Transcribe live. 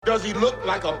Does he look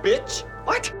like a bitch?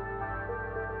 What?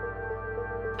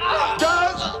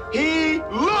 Does he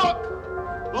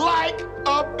look like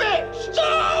a bitch?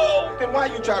 No! Then why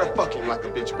you try to fuck him like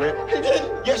a bitch, Brent? He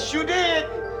did. Yes, you did.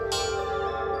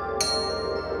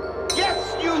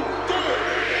 Yes, you did.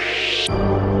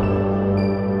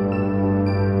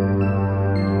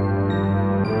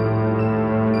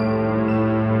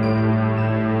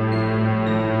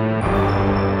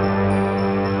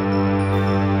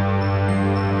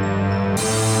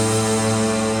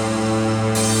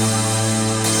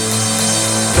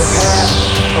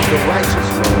 The righteous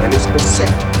man is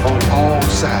beset on all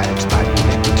sides by the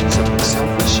iniquities of the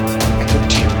selfish and the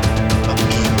tyranny of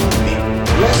evil men.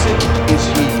 Blessed is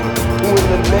he who in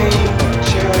the name of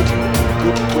charity and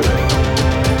goodwill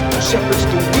shepherds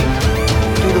the weak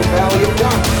through the valley of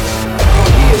darkness, for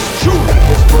he is truly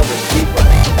his brother's keeper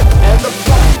and the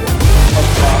pride of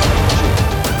God's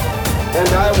children. And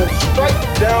I will strike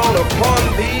down upon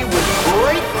thee with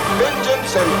great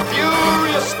vengeance and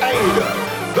furious anger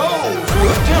those who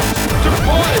attempt to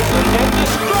poison and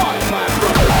destroy my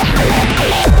brother.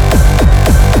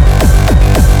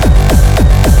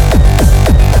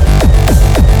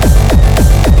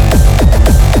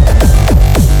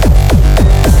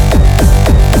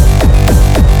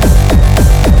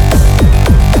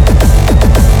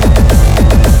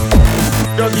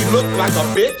 Does he look like a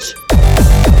bitch?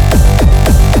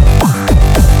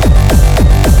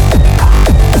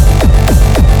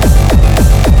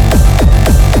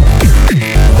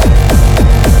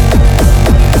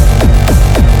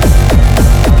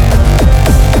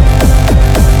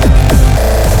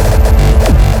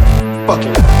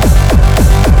 Fucking.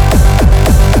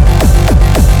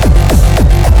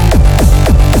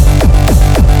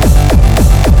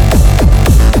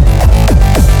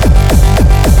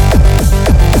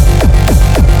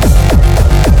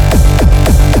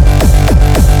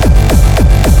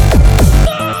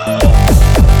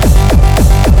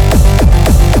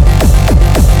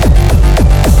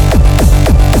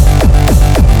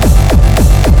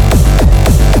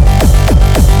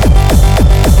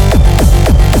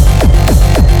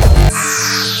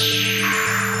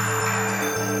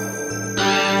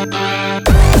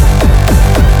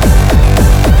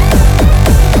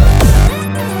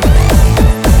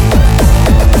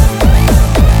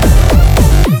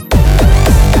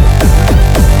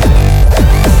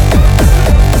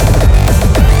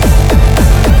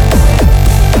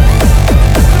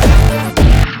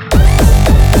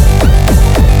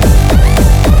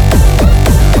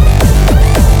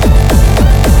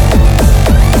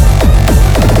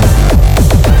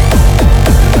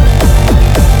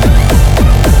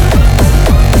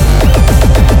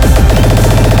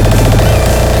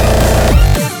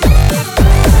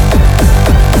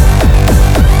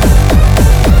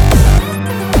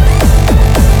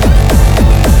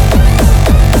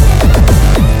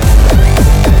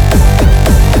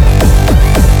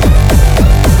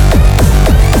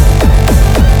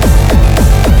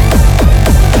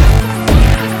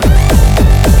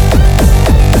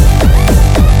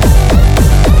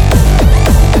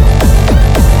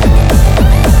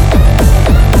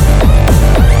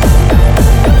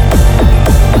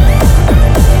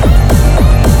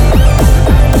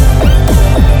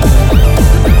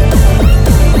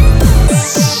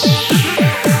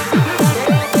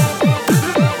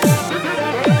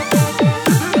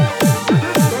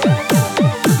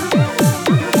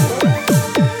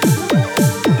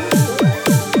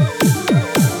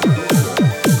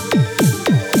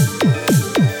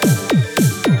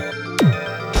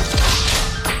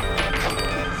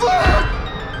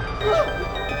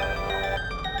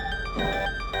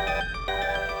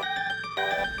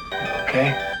 Okay?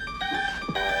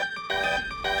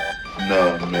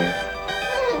 Nah, man.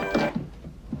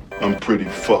 I'm pretty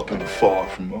fucking far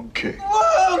from okay.